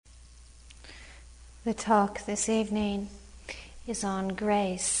The talk this evening is on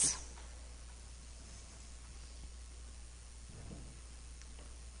grace.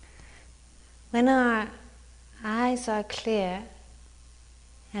 When our eyes are clear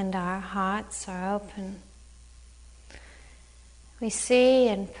and our hearts are open, we see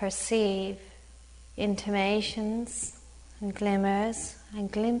and perceive intimations and glimmers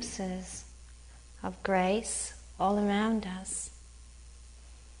and glimpses of grace all around us.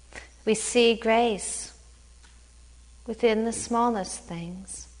 We see grace within the smallest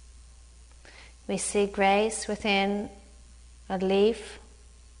things. We see grace within a leaf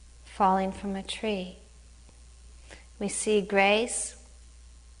falling from a tree. We see grace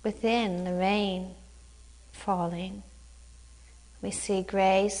within the rain falling. We see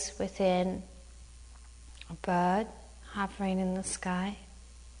grace within a bird hovering in the sky.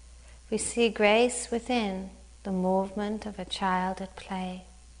 We see grace within the movement of a child at play.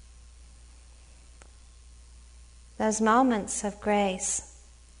 Those moments of grace,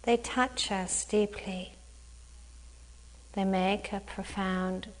 they touch us deeply. They make a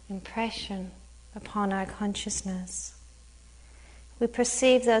profound impression upon our consciousness. We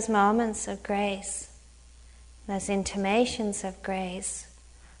perceive those moments of grace, those intimations of grace,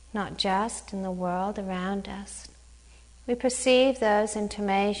 not just in the world around us. We perceive those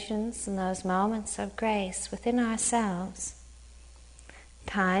intimations and those moments of grace within ourselves.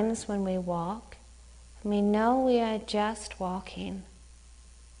 Times when we walk, we know we are just walking.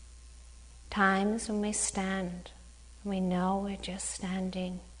 Times when we stand, we know we're just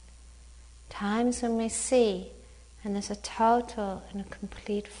standing. Times when we see, and there's a total and a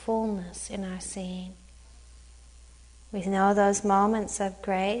complete fullness in our seeing. We know those moments of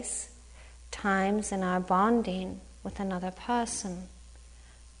grace, times in our bonding with another person,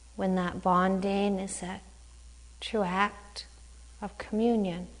 when that bonding is a true act of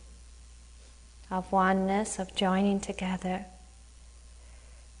communion, of oneness, of joining together.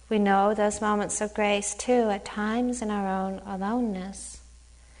 We know those moments of grace too at times in our own aloneness,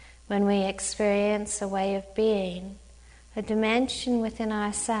 when we experience a way of being, a dimension within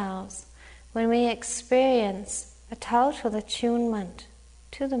ourselves, when we experience a total attunement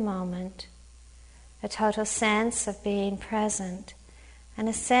to the moment, a total sense of being present, and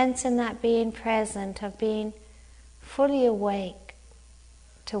a sense in that being present of being fully awake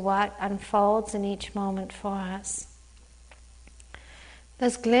to what unfolds in each moment for us.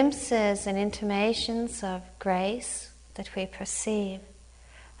 Those glimpses and intimations of grace that we perceive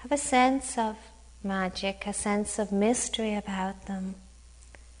have a sense of magic, a sense of mystery about them.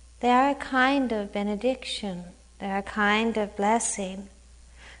 They are a kind of benediction. They are a kind of blessing.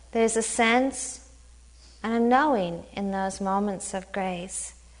 There's a sense and a knowing in those moments of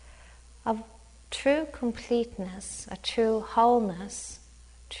grace of true completeness, a true wholeness,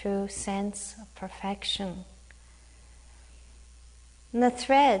 true sense of perfection. And the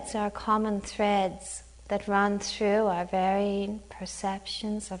threads are common threads that run through our varying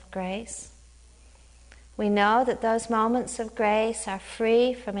perceptions of grace. We know that those moments of grace are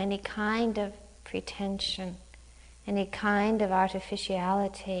free from any kind of pretension, any kind of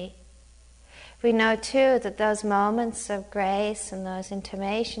artificiality. We know too that those moments of grace and those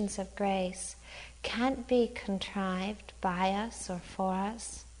intimations of grace can't be contrived by us or for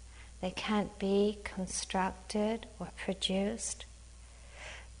us. They can't be constructed or produced.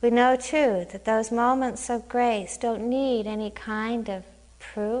 We know too that those moments of grace don't need any kind of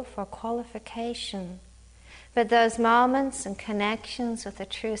proof or qualification, but those moments and connections with a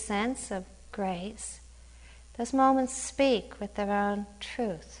true sense of grace, those moments speak with their own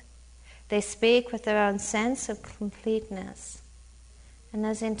truth. They speak with their own sense of completeness. And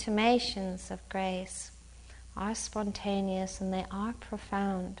those intimations of grace are spontaneous and they are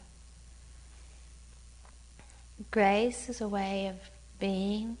profound. Grace is a way of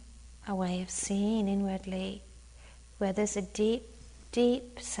being, a way of seeing inwardly, where there's a deep,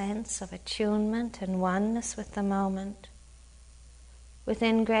 deep sense of attunement and oneness with the moment.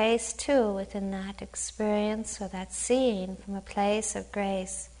 Within grace too, within that experience or that seeing from a place of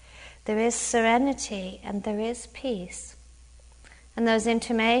grace, there is serenity and there is peace. And those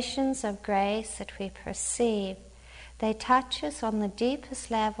intimations of grace that we perceive, they touch us on the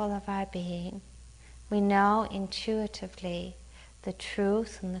deepest level of our being. We know intuitively the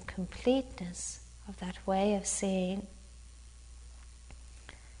truth and the completeness of that way of seeing.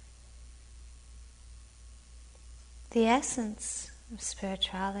 The essence of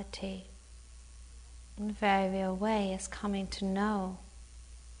spirituality, in a very real way, is coming to know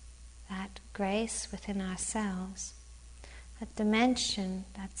that grace within ourselves, that dimension,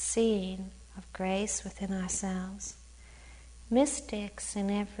 that seeing of grace within ourselves. Mystics in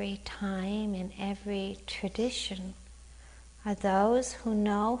every time, in every tradition, are those who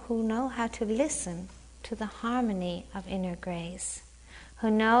know how to listen to the harmony of inner grace, who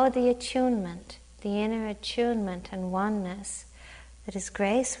know the attunement, the inner attunement and oneness that is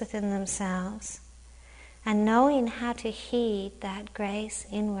grace within themselves, and knowing how to heed that grace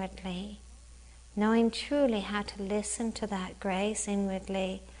inwardly, knowing truly how to listen to that grace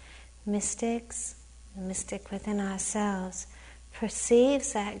inwardly. Mystics, the mystic within ourselves,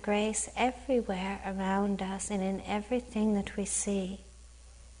 perceives that grace everywhere around us and in everything that we see.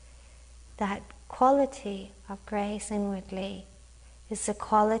 That quality of grace inwardly is the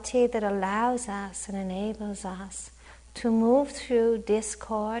quality that allows us and enables us to move through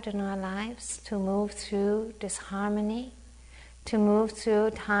discord in our lives, to move through disharmony, to move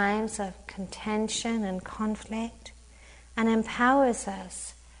through times of contention and conflict, and empowers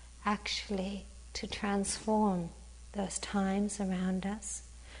us actually to transform those times around us,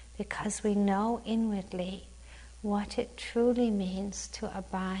 because we know inwardly what it truly means to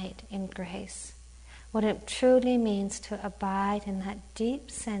abide in grace, what it truly means to abide in that deep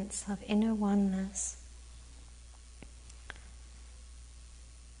sense of inner oneness.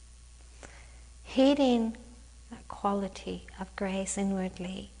 Heeding that quality of grace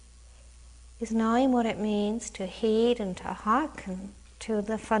inwardly is knowing what it means to heed and to hearken to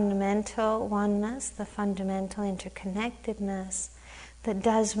the fundamental oneness, the fundamental interconnectedness that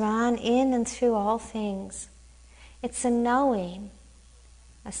does run in and through all things. It's a knowing,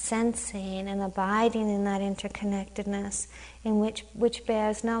 a sensing and abiding in that interconnectedness in which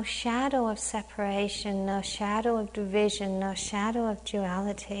bears no shadow of separation, no shadow of division, no shadow of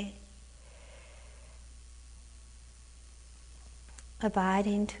duality.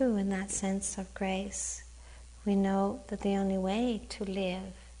 Abiding too in that sense of grace. We know that the only way to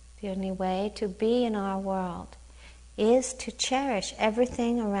live, the only way to be in our world is to cherish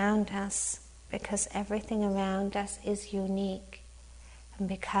everything around us, because everything around us is unique. And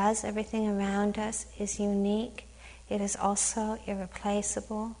because everything around us is unique, it is also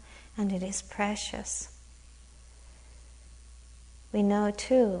irreplaceable and it is precious. We know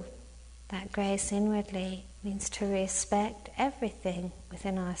too that grace inwardly means to respect everything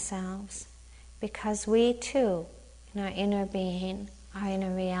within ourselves, because we too, in our inner being, our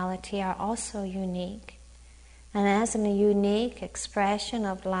inner reality, are also unique. And as in a unique expression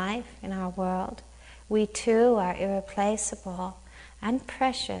of life in our world, we too are irreplaceable and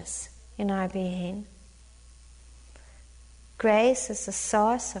precious in our being. Grace is the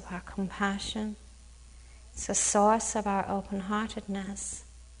source of our compassion. It's the source of our open-heartedness.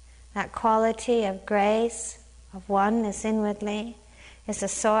 That quality of grace, of oneness inwardly, is the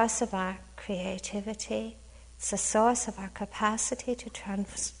source of our creativity. It's the source of our capacity to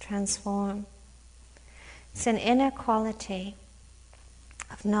transform. It's an inner quality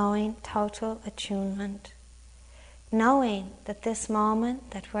of knowing total attunement. Knowing that this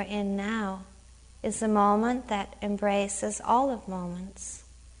moment that we're in now is the moment that embraces all of moments.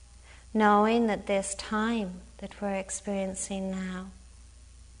 Knowing that this time that we're experiencing now,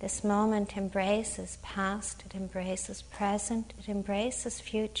 this moment embraces past, it embraces present, it embraces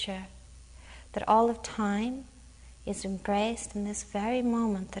future. That all of time is embraced in this very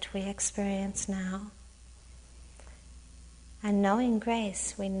moment that we experience now. And knowing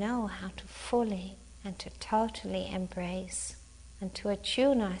grace, we know how to fully and to totally embrace and to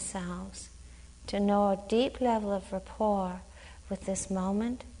attune ourselves to know a deep level of rapport with this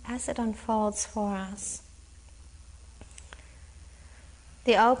moment as it unfolds for us.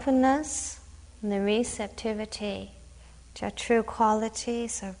 The openness and the receptivity to our true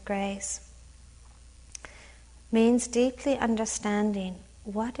qualities of grace means deeply understanding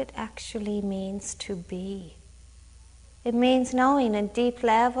what it actually means to be. It means knowing a deep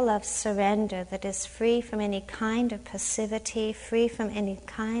level of surrender that is free from any kind of passivity, free from any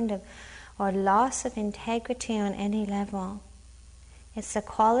kind of or loss of integrity on any level. It's the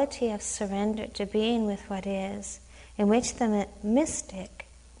quality of surrender to being with what is, in which the mystic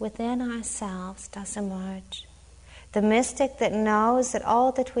within ourselves does emerge. The mystic that knows that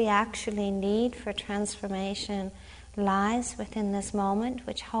all that we actually need for transformation lies within this moment,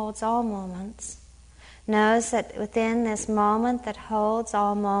 which holds all moments. Knows that within this moment that holds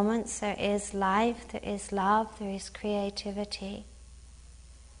all moments, there is life, there is love, there is creativity,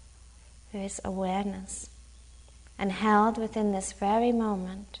 there is awareness. And held within this very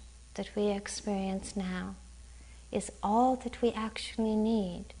moment that we experience now is all that we actually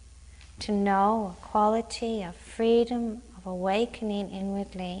need to know a quality of freedom, of awakening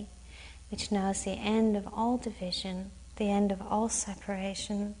inwardly, which knows the end of all division, the end of all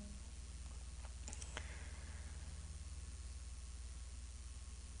separation.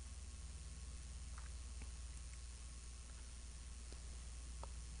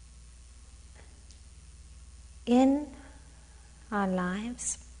 In our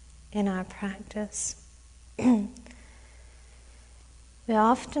lives, in our practice, we're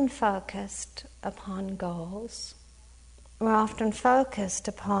often focused upon goals. We're often focused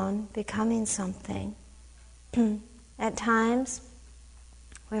upon becoming something. At times,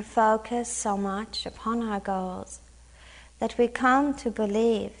 we're focused so much upon our goals that we come to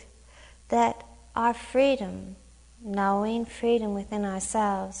believe that our freedom, knowing freedom within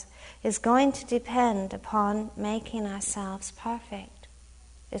ourselves, is going to depend upon making ourselves perfect.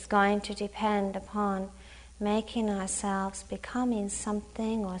 It's going to depend upon making ourselves becoming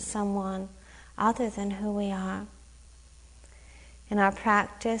something or someone other than who we are. In our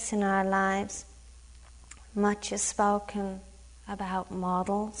practice, in our lives, much is spoken about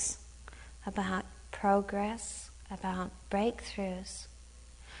models, about progress, about breakthroughs.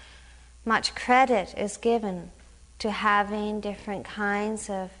 Much credit is given to having different kinds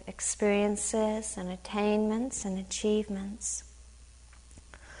of experiences and attainments and achievements.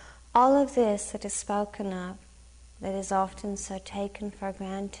 All of this that is spoken of, that is often so taken for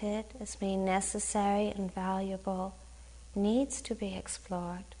granted as being necessary and valuable, needs to be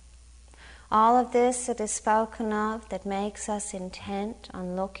explored. All of this that is spoken of that makes us intent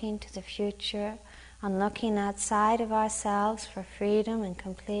on looking to the future, on looking outside of ourselves for freedom and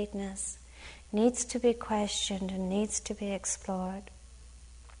completeness, needs to be questioned and needs to be explored.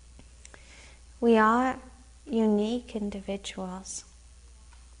 We are unique individuals.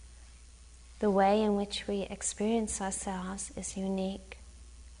 The way in which we experience ourselves is unique.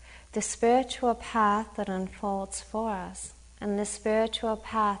 The spiritual path that unfolds for us and the spiritual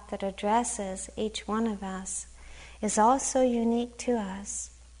path that addresses each one of us is also unique to us.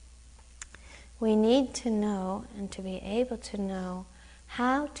 We need to know and to be able to know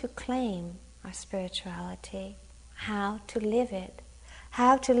how to claim our spirituality, how to live it,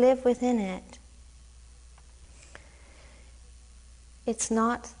 how to live within it. It's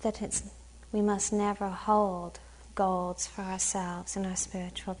not that we must never hold goals for ourselves in our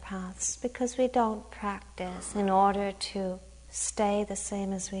spiritual paths, because we don't practice in order to stay the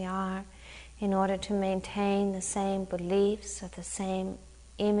same as we are, in order to maintain the same beliefs or the same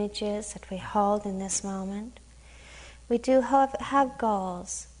images that we hold in this moment. We do have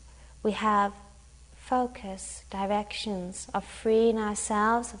goals. We have focus, directions of freeing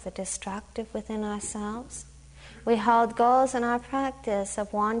ourselves of the destructive within ourselves. We hold goals in our practice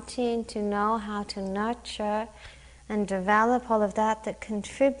of wanting to know how to nurture and develop all of that that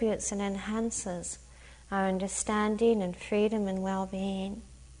contributes and enhances our understanding and freedom and well-being,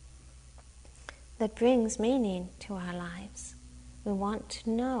 that brings meaning to our lives. We want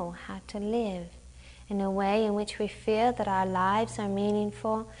to know how to live in a way in which we feel that our lives are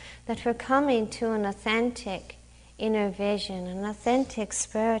meaningful, that we're coming to an authentic inner vision, an authentic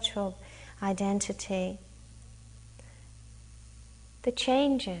spiritual identity. The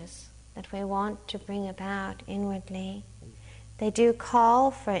changes that we want to bring about inwardly, they do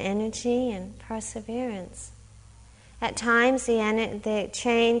call for energy and perseverance. At times the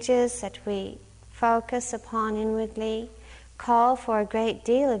changes that we focus upon inwardly call for a great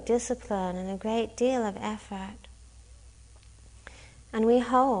deal of discipline and a great deal of effort. And we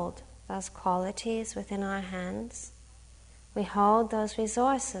hold those qualities within our hands. We hold those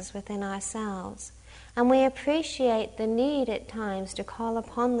resources within ourselves. And we appreciate the need at times to call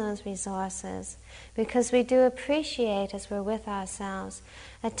upon those resources, because we do appreciate, as we're with ourselves,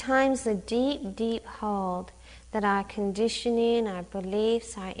 at times the deep, deep hold that our conditioning, our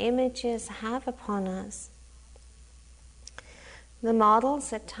beliefs, our images have upon us. The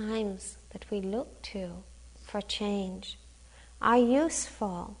models at times that we look to for change are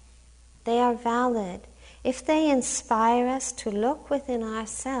useful. They are valid if they inspire us to look within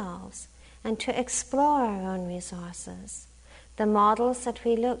ourselves and to explore our own resources. The models that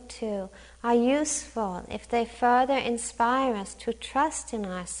we look to are useful if they further inspire us to trust in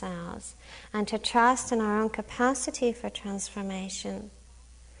ourselves and to trust in our own capacity for transformation.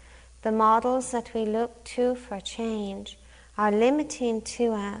 The models that we look to for change are limiting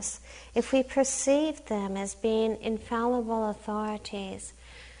to us if we perceive them as being infallible authorities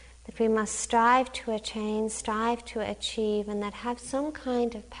that we must strive to attain, strive to achieve, and that have some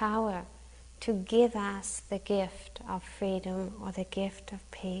kind of power to give us the gift of freedom or the gift of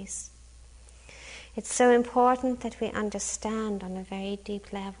peace. It's so important that we understand on a very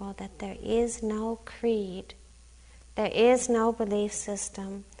deep level that there is no creed, there is no belief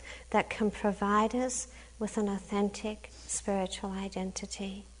system that can provide us with an authentic spiritual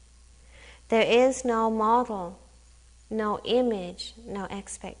identity. There is no model, no image, no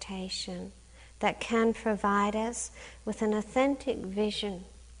expectation that can provide us with an authentic vision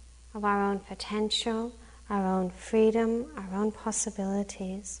of our own potential, our own freedom, our own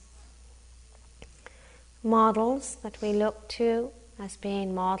possibilities. Models that we look to as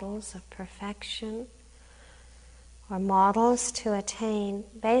being models of perfection or models to attain,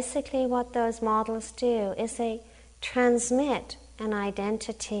 basically what those models do is they transmit an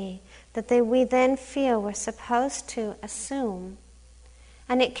identity that we then feel we're supposed to assume.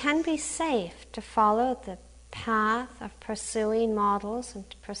 And it can be safe to follow the path of pursuing models and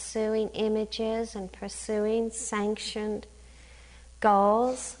pursuing images and pursuing sanctioned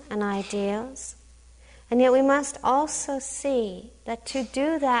goals and ideals. And yet we must also see that to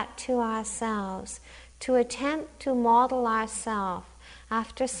do that to ourselves, to attempt to model ourselves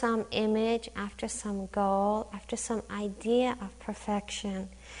after some image, after some goal, after some idea of perfection,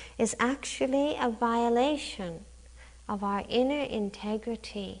 is actually a violation of our inner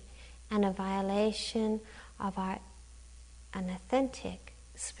integrity and a violation of an authentic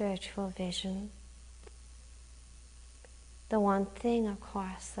spiritual vision. The one thing, of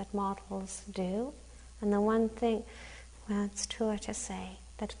course, that models do, and the one thing, well, it's truer to say,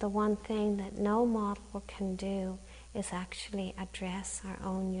 that the one thing that no model can do is actually address our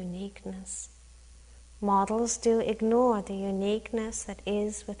own uniqueness. Models do ignore the uniqueness that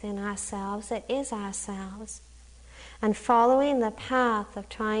is within ourselves, that is ourselves. And following the path of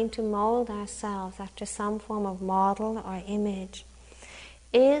trying to mold ourselves after some form of model or image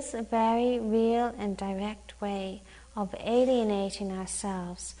is a very real and direct way of alienating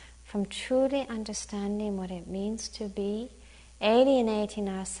ourselves from truly understanding what it means to be, alienating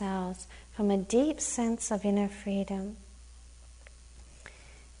ourselves from a deep sense of inner freedom.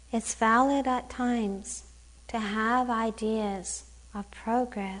 It's valid at times to have ideas of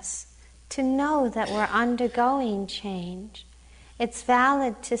progress, to know that we're undergoing change. It's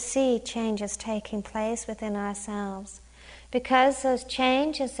valid to see changes taking place within ourselves, because those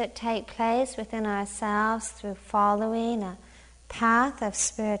changes that take place within ourselves through following a path of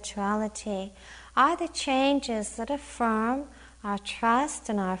spirituality are the changes that affirm our trust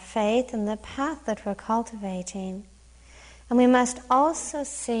and our faith in the path that we're cultivating. And we must also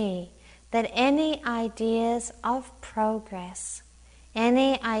see that any ideas of progress,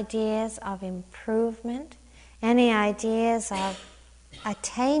 any ideas of improvement, any ideas of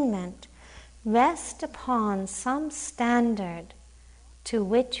attainment rest upon some standard to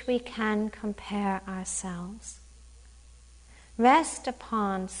which we can compare ourselves. Rest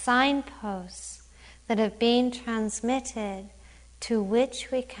upon signposts that have been transmitted to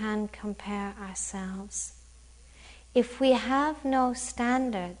which we can compare ourselves. If we have no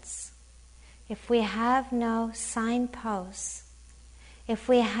standards, if we have no signposts, if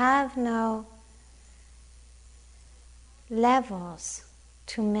we have no levels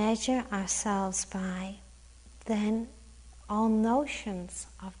to measure ourselves by, then all notions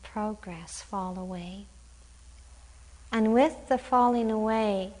of progress fall away. And with the falling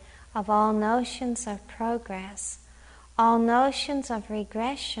away of all notions of progress, all notions of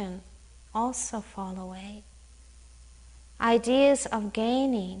regression also fall away. Ideas of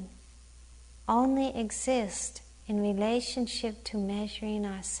gaining only exist in relationship to measuring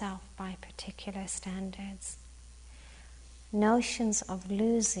ourselves by particular standards. Notions of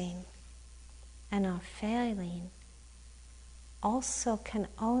losing and of failing also can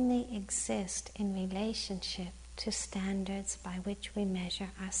only exist in relationship to standards by which we measure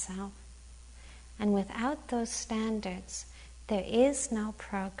ourselves. And without those standards, there is no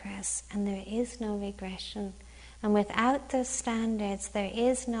progress and there is no regression. And without those standards, there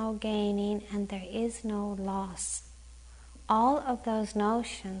is no gaining and there is no loss. All of those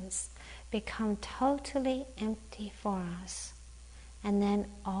notions become totally empty for us. And then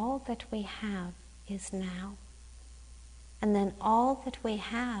all that we have is now. And then all that we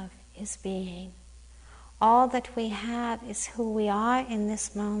have is being. All that we have is who we are in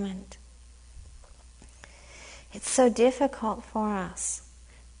this moment. It's so difficult for us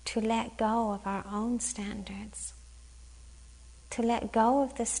to let go of our own standards, to let go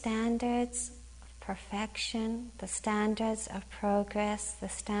of the standards of perfection, the standards of progress, the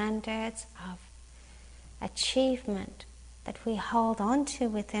standards of achievement that we hold on to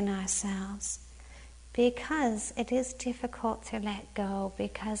within ourselves, because it is difficult to let go,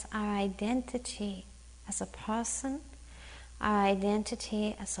 because our identity as a person, our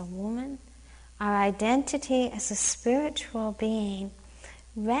identity as a woman, our identity as a spiritual being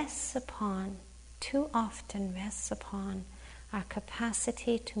too often rests upon our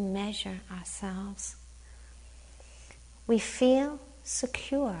capacity to measure ourselves. We feel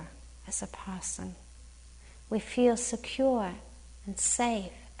secure as a person. We feel secure and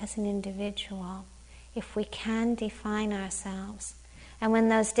safe as an individual if we can define ourselves. And when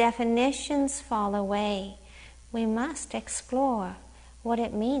those definitions fall away, we must explore what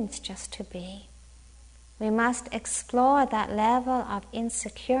it means just to be. We must explore that level of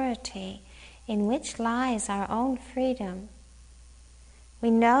insecurity in which lies our own freedom. We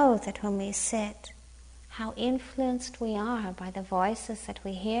know that when we sit, how influenced we are by the voices that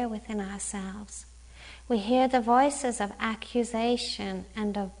we hear within ourselves. We hear the voices of accusation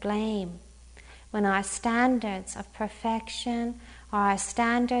and of blame, when our standards of perfection or our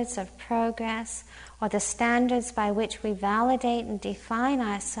standards of progress or the standards by which we validate and define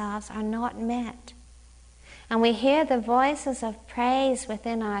ourselves are not met. And we hear the voices of praise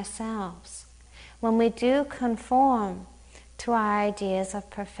within ourselves when we do conform to our ideas of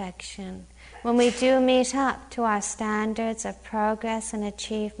perfection, when we do meet up to our standards of progress and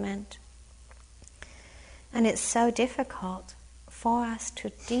achievement. And it's so difficult for us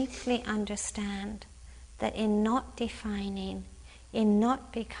to deeply understand that in not defining, in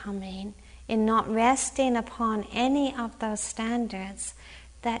not becoming, in not resting upon any of those standards,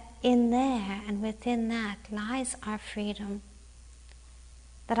 that in there and within that lies our freedom.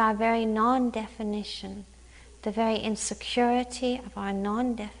 That our very non-definition, the very insecurity of our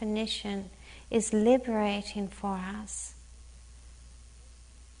non-definition is liberating for us.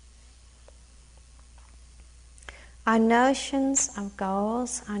 Our notions of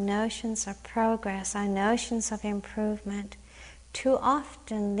goals, our notions of progress, our notions of improvement too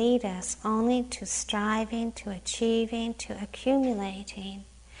often lead us only to striving, to achieving, to accumulating.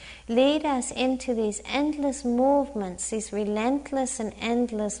 Lead us into these endless movements, these relentless and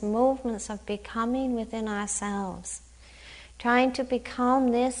endless movements of becoming within ourselves. Trying to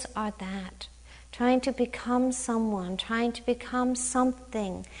become this or that. Trying to become someone, trying to become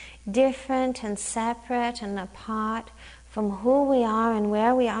something different and separate and apart from who we are and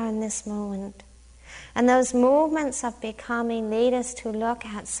where we are in this moment. And those movements of becoming lead us to look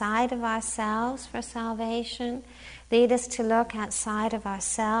outside of ourselves for salvation, lead us to look outside of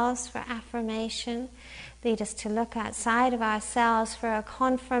ourselves for affirmation, lead us to look outside of ourselves for a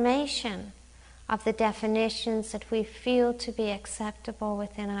confirmation of the definitions that we feel to be acceptable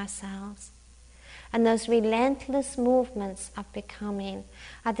within ourselves. And those relentless movements of becoming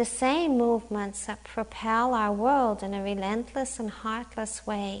are the same movements that propel our world in a relentless and heartless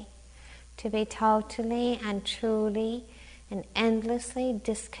way to be totally and truly and endlessly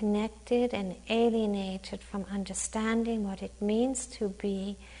disconnected and alienated from understanding what it means to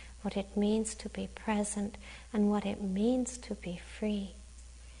be, what it means to be present, and what it means to be free.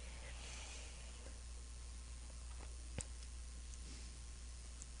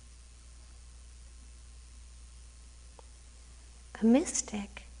 A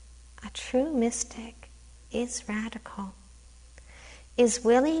mystic, a true mystic, is radical, is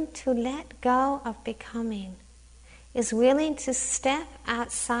willing to let go of becoming, is willing to step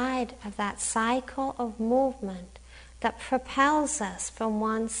outside of that cycle of movement that propels us from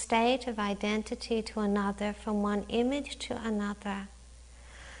one state of identity to another, from one image to another.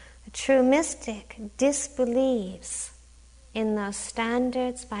 A true mystic disbelieves in those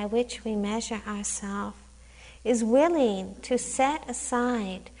standards by which we measure ourselves, is willing to set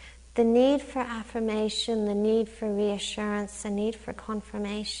aside the need for affirmation, the need for reassurance, the need for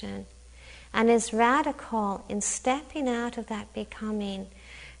confirmation, and is radical in stepping out of that becoming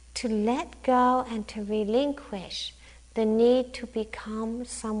to let go and to relinquish the need to become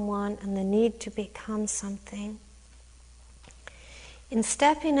someone and the need to become something. In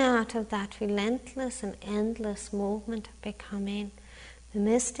stepping out of that relentless and endless movement of becoming, the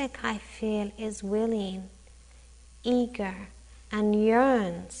mystic, I feel, is willing, eager, and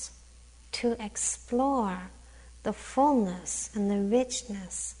yearns to explore the fullness and the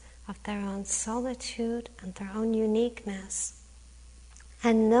richness of their own solitude and their own uniqueness,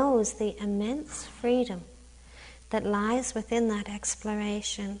 and knows the immense freedom that lies within that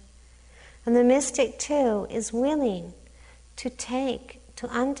exploration. And the mystic too is willing to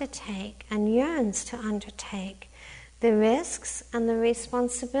undertake, and yearns to undertake the risks and the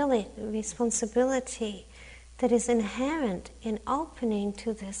responsibility that is inherent in opening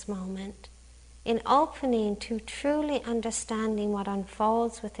to this moment, in opening to truly understanding what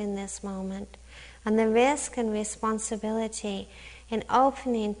unfolds within this moment, and the risk and responsibility in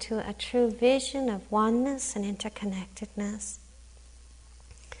opening to a true vision of oneness and interconnectedness.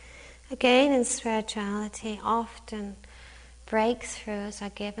 Again, in spirituality, often breakthroughs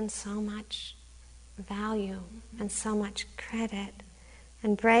are given so much value and so much credit,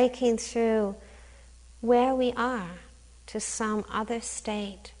 and breaking through where we are to some other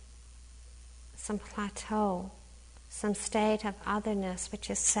state, some plateau, some state of otherness which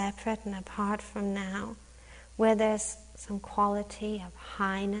is separate and apart from now, where there's some quality of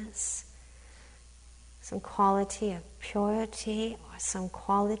highness, some quality of purity or some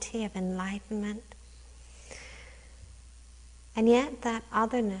quality of enlightenment. And yet that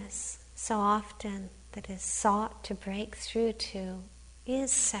otherness, so often that is sought to break through to,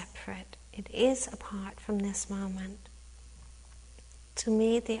 is separate. It is apart from this moment. To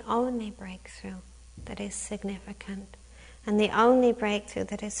me, the only breakthrough that is significant and the only breakthrough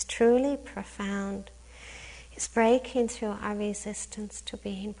that is truly profound is breaking through our resistance to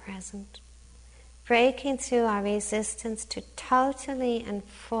being present. Breaking through our resistance to totally and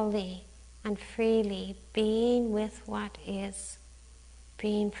fully and freely being with what is,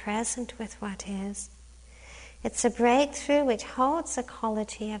 being present with what is. It's a breakthrough which holds a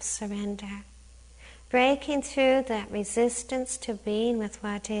quality of surrender. Breaking through that resistance to being with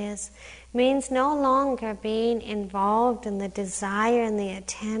what is means no longer being involved in the desire and the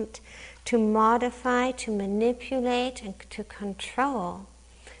attempt to modify, to manipulate, and to control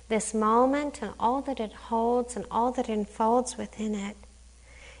this moment and all that it holds and all that unfolds within it.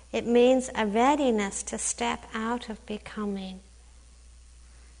 It means a readiness to step out of becoming,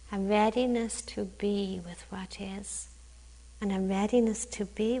 a readiness to be with what is, and a readiness to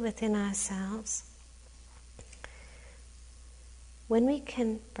be within ourselves. When we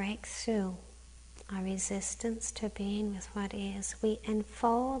can break through our resistance to being with what is, we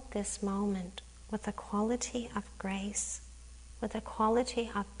enfold this moment with a quality of grace, with a quality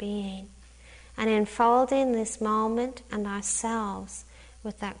of being, and enfolding this moment and ourselves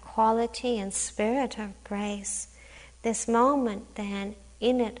with that quality and spirit of grace, this moment then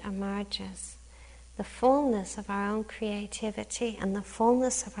in it emerges the fullness of our own creativity and the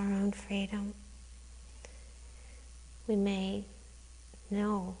fullness of our own freedom. We may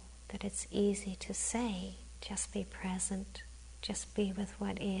know that it's easy to say, just be present, just be with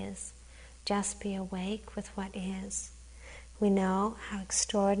what is, just be awake with what is. We know how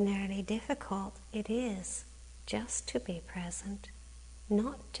extraordinarily difficult it is just to be present,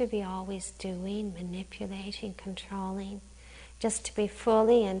 not to be always doing, manipulating, controlling, just to be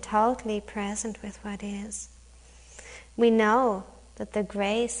fully and totally present with what is. We know that the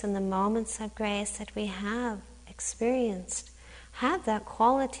grace and the moments of grace that we have experienced have that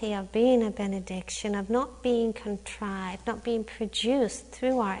quality of being a benediction, of not being contrived, not being produced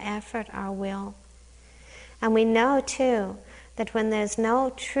through our effort, our will. And we know too that when there's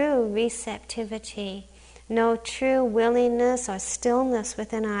no true receptivity, no true willingness or stillness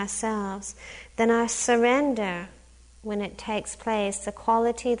within ourselves, then our surrender, when it takes place, the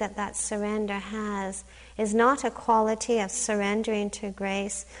quality that that surrender has is not a quality of surrendering to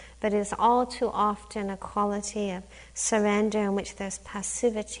grace, but is all too often a quality of surrender in which there's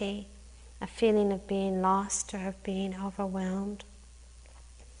passivity, a feeling of being lost or of being overwhelmed.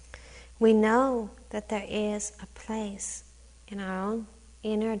 We know that there is a place in our own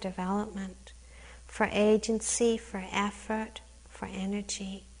inner development for agency, for effort, for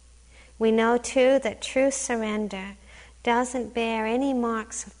energy. We know too that true surrender doesn't bear any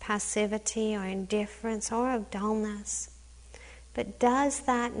marks of passivity or indifference or of dullness. But does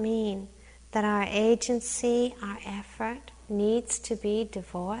that mean that our agency, our effort, needs to be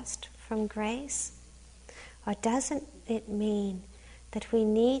divorced from grace? Or doesn't it mean that we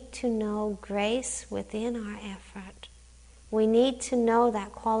need to know grace within our effort? We need to know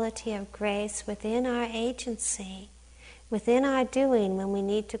that quality of grace within our agency, within our doing, when we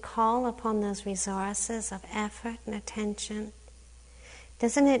need to call upon those resources of effort and attention.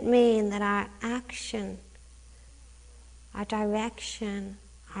 Doesn't it mean that our action, our direction,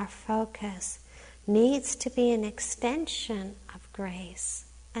 our focus needs to be an extension of grace,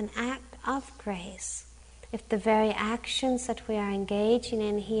 an act of grace? If the very actions that we are engaging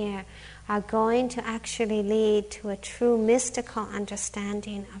in here are going to actually lead to a true mystical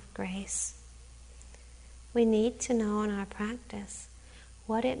understanding of grace, we need to know in our practice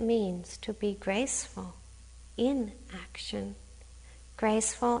what it means to be graceful in action,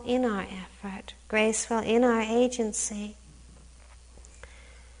 graceful in our effort, graceful in our agency.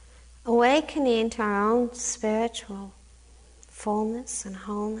 Awakening to our own spiritual fullness and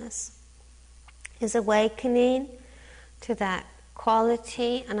wholeness is awakening to that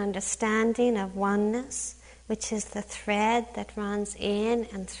quality and understanding of oneness, which is the thread that runs in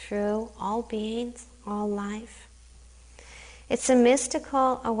and through all beings, all life. It's a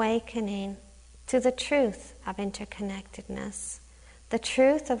mystical awakening to the truth of interconnectedness, the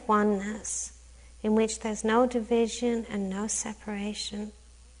truth of oneness, in which there's no division and no separation.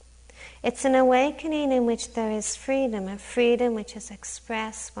 It's an awakening in which there is freedom, a freedom which is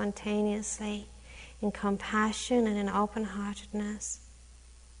expressed spontaneously in compassion and in open-heartedness.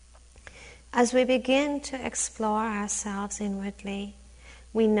 As we begin to explore ourselves inwardly,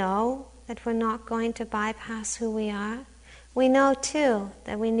 we know that we're not going to bypass who we are. We know too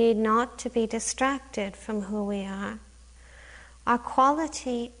that we need not to be distracted from who we are. Our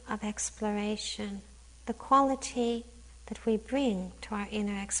quality of exploration, the quality that we bring to our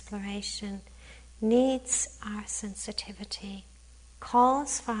inner exploration, needs our sensitivity,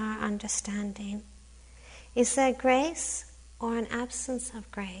 calls for our understanding. Is there grace or an absence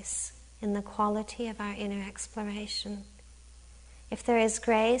of grace in the quality of our inner exploration? If there is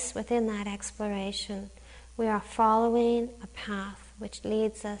grace within that exploration, we are following a path which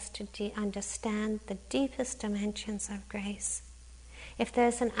leads us to understand the deepest dimensions of grace. If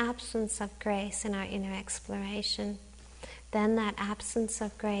there's an absence of grace in our inner exploration, then that absence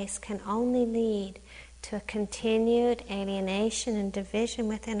of grace can only lead to a continued alienation and division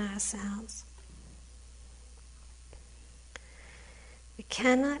within ourselves. We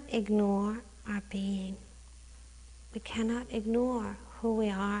cannot ignore our being. We cannot ignore who we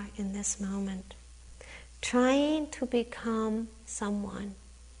are in this moment. Trying to become someone,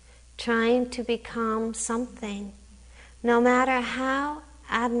 trying to become something, no matter how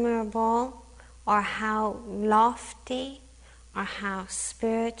admirable or how lofty or how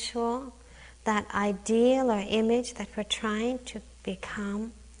spiritual that ideal or image that we're trying to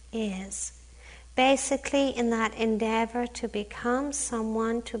become is. Basically, in that endeavor to become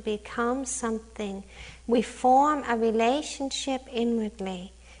someone, to become something, we form a relationship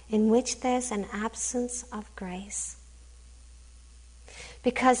inwardly in which there's an absence of grace.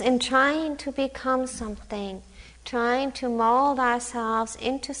 Because in trying to become something, trying to mold ourselves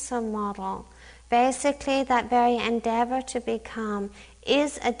into some model, basically that very endeavor to become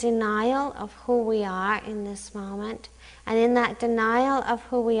is a denial of who we are in this moment. And in that denial of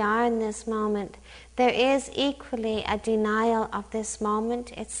who we are in this moment, there is equally a denial of this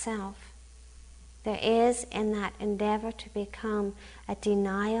moment itself. There is, in that endeavor to become, a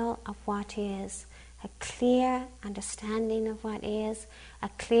denial of what is, a clear understanding of what is, a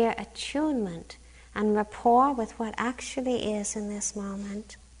clear attunement and rapport with what actually is in this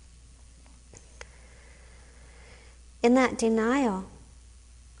moment. In that denial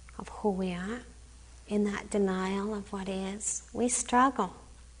of who we are, in that denial of what is, we struggle.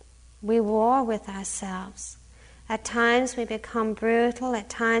 We war with ourselves. At times we become brutal, at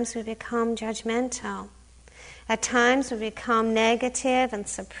times we become judgmental. At times we become negative and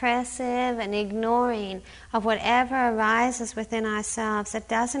suppressive and ignoring of whatever arises within ourselves that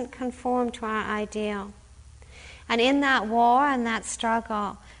doesn't conform to our ideal. And in that war and that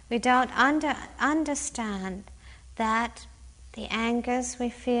struggle, we don't understand that the angers we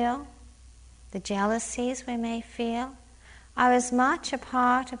feel, the jealousies we may feel, are as much a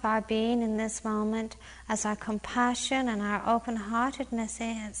part of our being in this moment as our compassion and our open-heartedness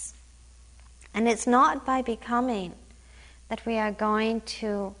is. And it's not by becoming that we are going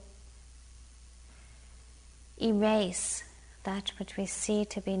to erase that which we see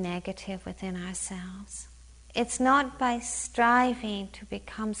to be negative within ourselves. It's not by striving to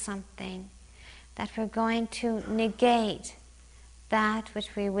become something that we're going to negate that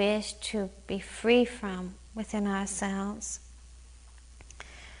which we wish to be free from within ourselves.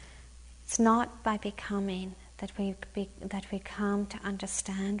 It's not by becoming that we come to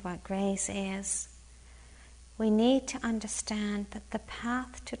understand what grace is. We need to understand that the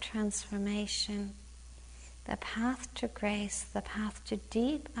path to transformation, the path to grace, the path to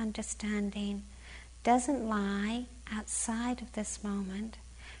deep understanding doesn't lie outside of this moment,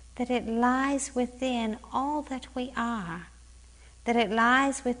 that it lies within all that we are, that it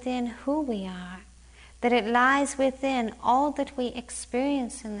lies within who we are, that it lies within all that we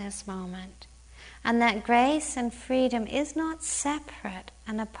experience in this moment, and that grace and freedom is not separate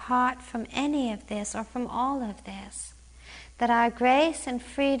and apart from any of this or from all of this, that our grace and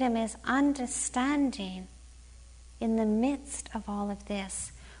freedom is understanding in the midst of all of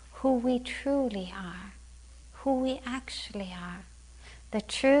this who we truly are, who we actually are, the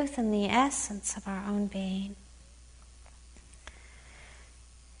truth and the essence of our own being.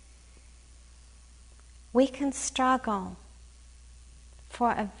 We can struggle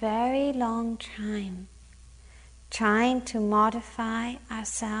for a very long time, trying to modify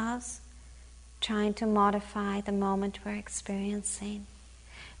ourselves, trying to modify the moment we're experiencing.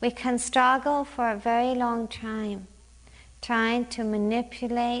 We can struggle for a very long time, trying to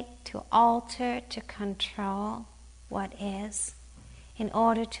manipulate, to alter, to control what is, in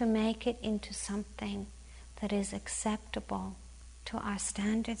order to make it into something that is acceptable to our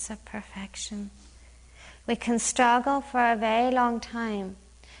standards of perfection. We can struggle for a very long time,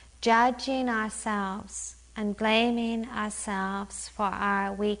 judging ourselves and blaming ourselves for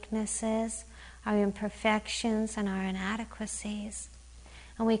our weaknesses, our imperfections, and our inadequacies.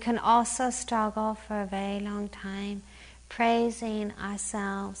 And we can also struggle for a very long time, praising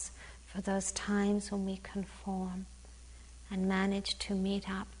ourselves for those times when we conform and manage to meet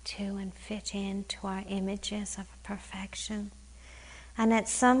up to and fit into our images of perfection. And at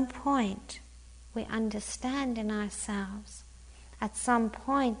some point, we understand in ourselves. At some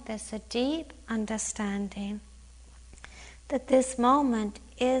point, there's a deep understanding that this moment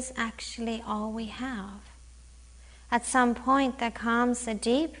is actually all we have. At some point, there comes a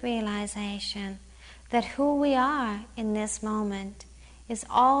deep realization that who we are in this moment is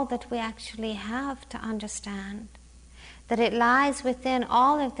all that we actually have to understand. That it lies within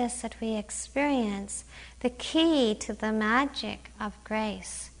all of this that we experience, the key to the magic of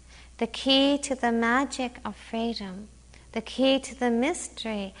grace, the key to the magic of freedom, the key to the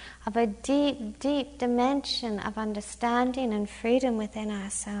mystery of a deep, deep dimension of understanding and freedom within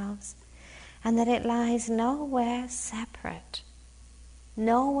ourselves, and that it lies nowhere separate,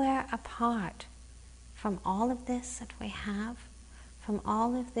 nowhere apart from all of this that we have, from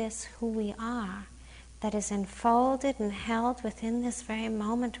all of this who we are, that is enfolded and held within this very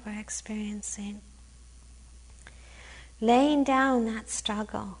moment we're experiencing. Laying down that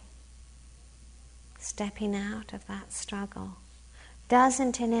struggle, stepping out of that struggle,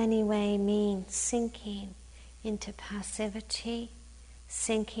 doesn't in any way mean sinking into passivity,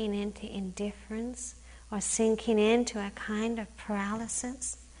 sinking into indifference, or sinking into a kind of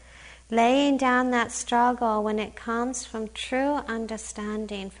paralysis. Laying down that struggle when it comes from true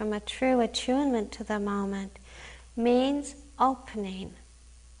understanding, from a true attunement to the moment, means opening,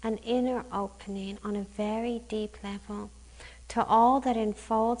 an inner opening on a very deep level to all that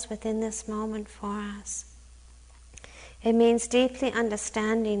unfolds within this moment for us. It means deeply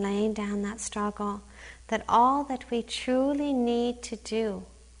understanding, laying down that struggle, that all that we truly need to do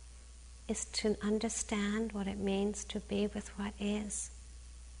is to understand what it means to be with what is.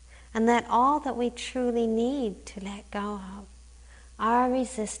 And that all that we truly need to let go of are our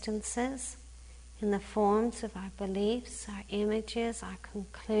resistances in the forms of our beliefs, our images, our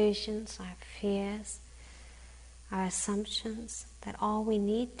conclusions, our fears, our assumptions, that all we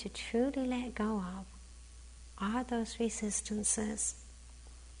need to truly let go of are those resistances.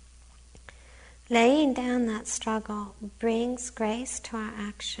 Laying down that struggle brings grace to our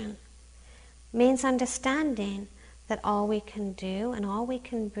action, means understanding that all we can do and all we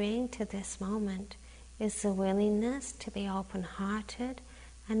can bring to this moment is the willingness to be open-hearted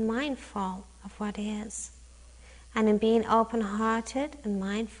and mindful of what is. And in being open-hearted and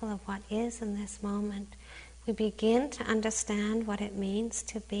mindful of what is in this moment, we begin to understand what it means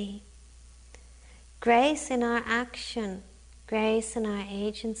to be. Grace in our action, grace in our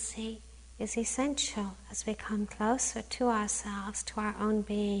agency is essential as we come closer to ourselves, to our own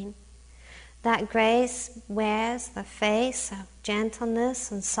being. That grace wears the face of gentleness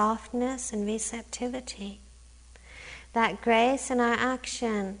and softness and receptivity. That grace in our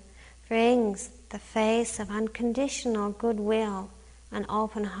action brings the face of unconditional goodwill and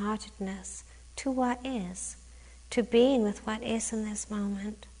open-heartedness to what is, to being with what is in this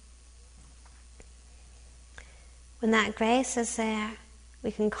moment. When that grace is there,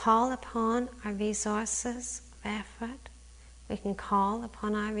 we can call upon our resources of effort. We can call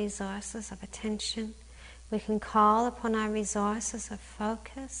upon our resources of attention. We can call upon our resources of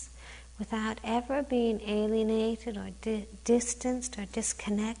focus without ever being alienated or distanced or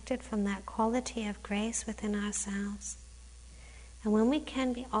disconnected from that quality of grace within ourselves. And when we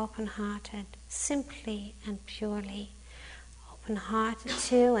can be open-hearted, simply and purely open-hearted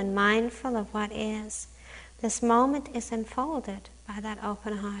to and mindful of what is, this moment is enfolded by that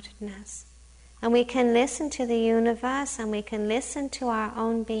open-heartedness. And we can listen to the universe and we can listen to our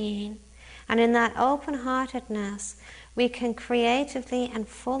own being. And in that open-heartedness, we can creatively and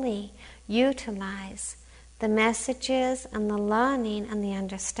fully utilize the messages and the learning and the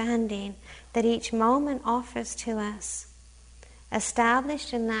understanding that each moment offers to us.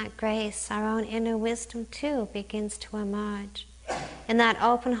 Established in that grace, our own inner wisdom too begins to emerge. In that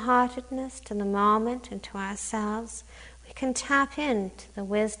open-heartedness to the moment and to ourselves, we can tap into the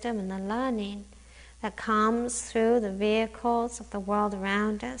wisdom and the learning that comes through the vehicles of the world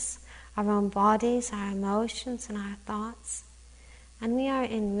around us, our own bodies, our emotions, and our thoughts. And we are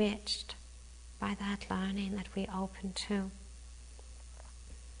enriched by that learning that we open to.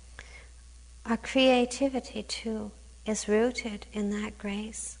 Our creativity, too, is rooted in that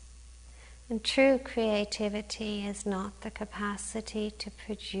grace. And true creativity is not the capacity to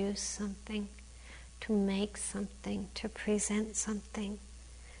produce something, to make something, to present something.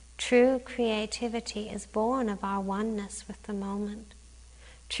 True creativity is born of our oneness with the moment.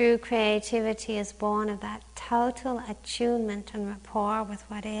 True creativity is born of that total attunement and rapport with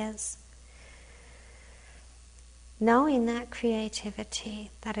what is. Knowing that creativity,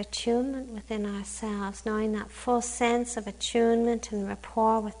 that attunement within ourselves, knowing that full sense of attunement and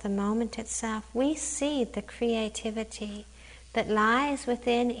rapport with the moment itself, we see the creativity that lies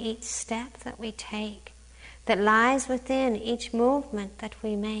within each step that we take, that lies within each movement that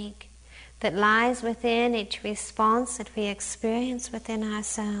we make, that lies within each response that we experience within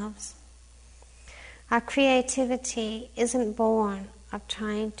ourselves. Our creativity isn't born of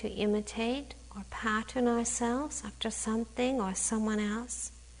trying to imitate or pattern ourselves after something or someone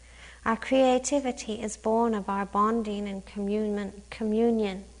else. Our creativity is born of our bonding and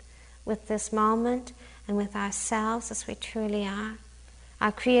communion with this moment and with ourselves as we truly are.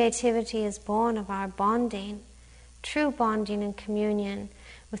 Our creativity is born of our bonding, true bonding and communion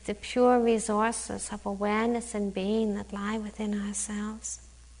with the pure resources of awareness and being that lie within ourselves.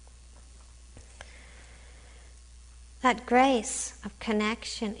 That grace of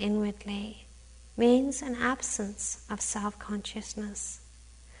connection inwardly means an absence of self-consciousness.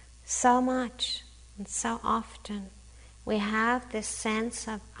 So much and so often we have this sense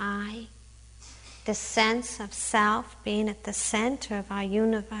of I, this sense of self being at the center of our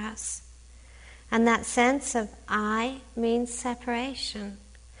universe. And that sense of I means separation.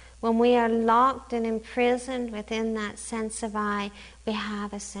 When we are locked and imprisoned within that sense of I, we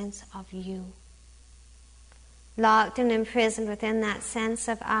have a sense of you. Locked and imprisoned within that sense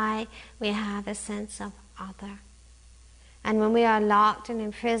of I, we have a sense of other. And when we are locked and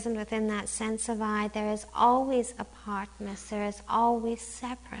imprisoned within that sense of I, there is always apartness, there is always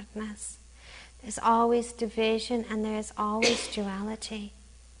separateness, there's always division, and there is always duality.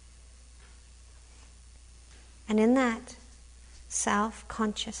 And in that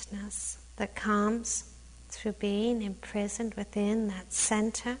self-consciousness that comes through being imprisoned within that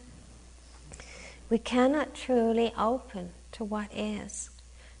center, we cannot truly open to what is,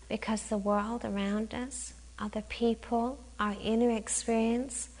 because the world around us, other people, our inner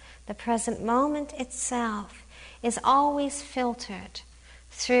experience, the present moment itself is always filtered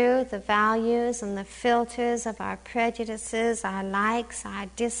through the values and the filters of our prejudices, our likes, our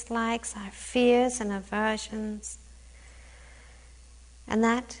dislikes, our fears and aversions. And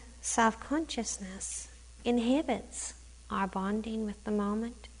that self-consciousness inhibits our bonding with the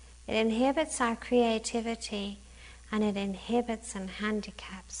moment. It inhibits our creativity, and it inhibits and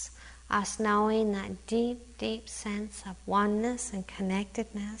handicaps us knowing that deep, deep sense of oneness and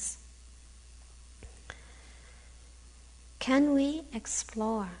connectedness. Can we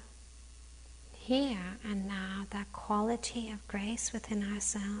explore here and now that quality of grace within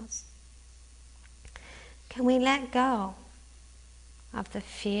ourselves? Can we let go of the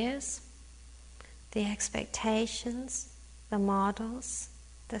fears, the expectations, the models,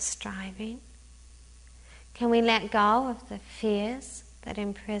 the striving? Can we let go of the fears that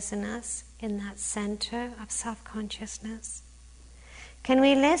imprison us in that center of self-consciousness? Can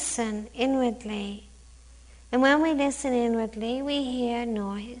we listen inwardly? And when we listen inwardly, we hear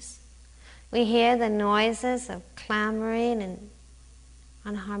noise. We hear the noises of clamoring and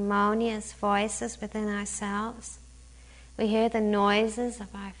unharmonious voices within ourselves. We hear the noises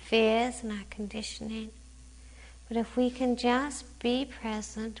of our fears and our conditioning. But if we can just be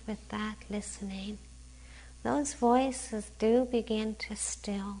present with that listening, those voices do begin to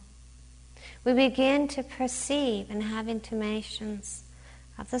still. We begin to perceive and have intimations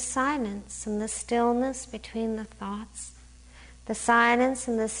of the silence and the stillness between the thoughts, the silence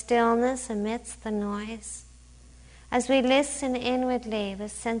and the stillness amidst the noise. As we listen inwardly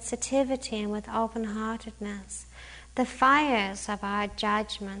with sensitivity and with open-heartedness, the fires of our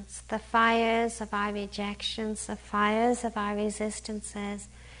judgments, the fires of our rejections, the fires of our resistances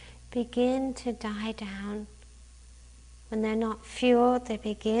begin to die down. When they're not fueled, they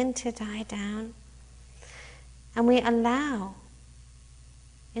begin to die down. And we allow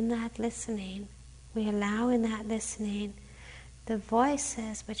in that listening, the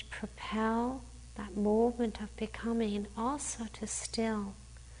voices which propel that movement of becoming also to still.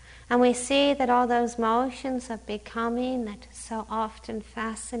 And we see that all those motions of becoming that so often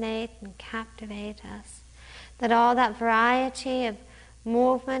fascinate and captivate us, that all that variety of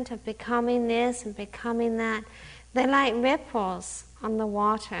movement of becoming this and becoming that, they're like ripples on the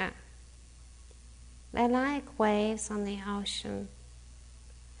water. They're like waves on the ocean.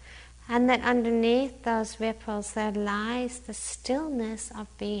 And that underneath those ripples there lies the stillness of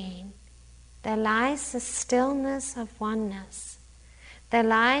being. There lies the stillness of oneness. There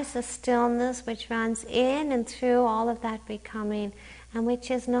lies the stillness which runs in and through all of that becoming, and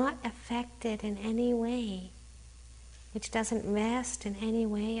which is not affected in any way, which doesn't rest in any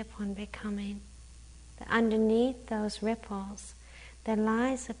way upon becoming. that underneath those ripples there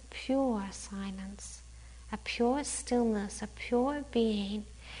lies a pure silence, a pure stillness, a pure being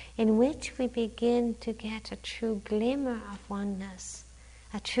in which we begin to get a true glimmer of oneness,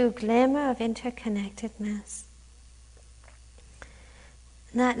 a true glimmer of interconnectedness.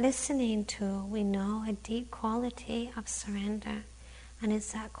 That listening to, we know, a deep quality of surrender, and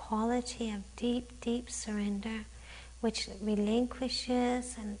it's that quality of deep, deep surrender which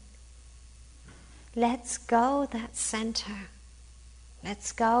relinquishes and lets go that center.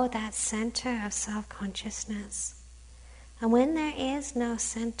 Let's go that center of self-consciousness. And when there is no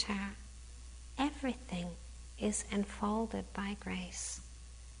center, everything is enfolded by grace.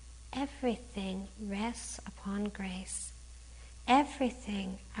 Everything rests upon grace.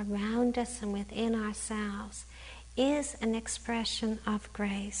 Everything around us and within ourselves is an expression of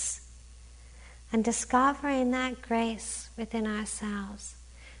grace. And discovering that grace within ourselves,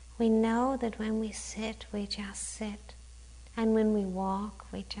 we know that when we sit, we just sit. And when we walk,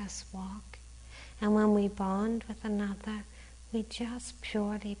 we just walk. And when we bond with another, we just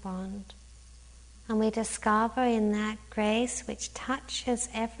purely bond. And we discover in that grace which touches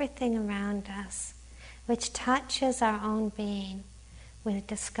everything around us, which touches our own being, we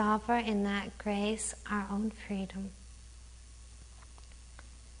discover in that grace our own freedom.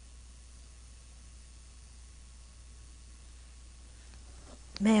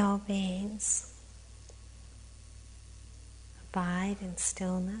 May all beings abide in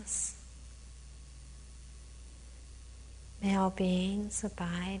stillness. May all beings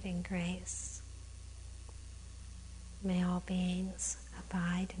abide in grace. May all beings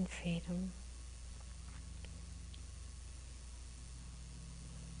abide in freedom.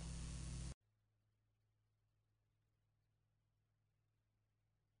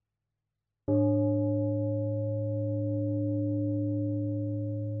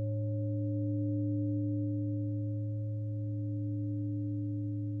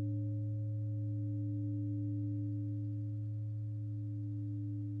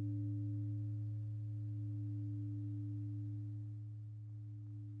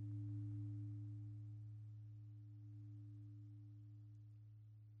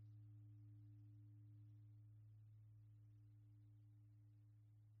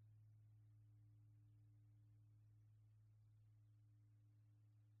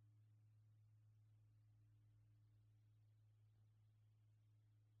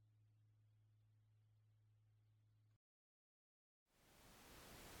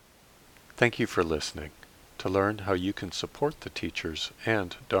 Thank you for listening. To learn how you can support the teachers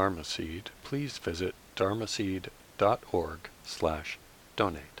and Dharma Seed, please visit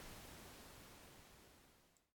dharmaseed.org/donate.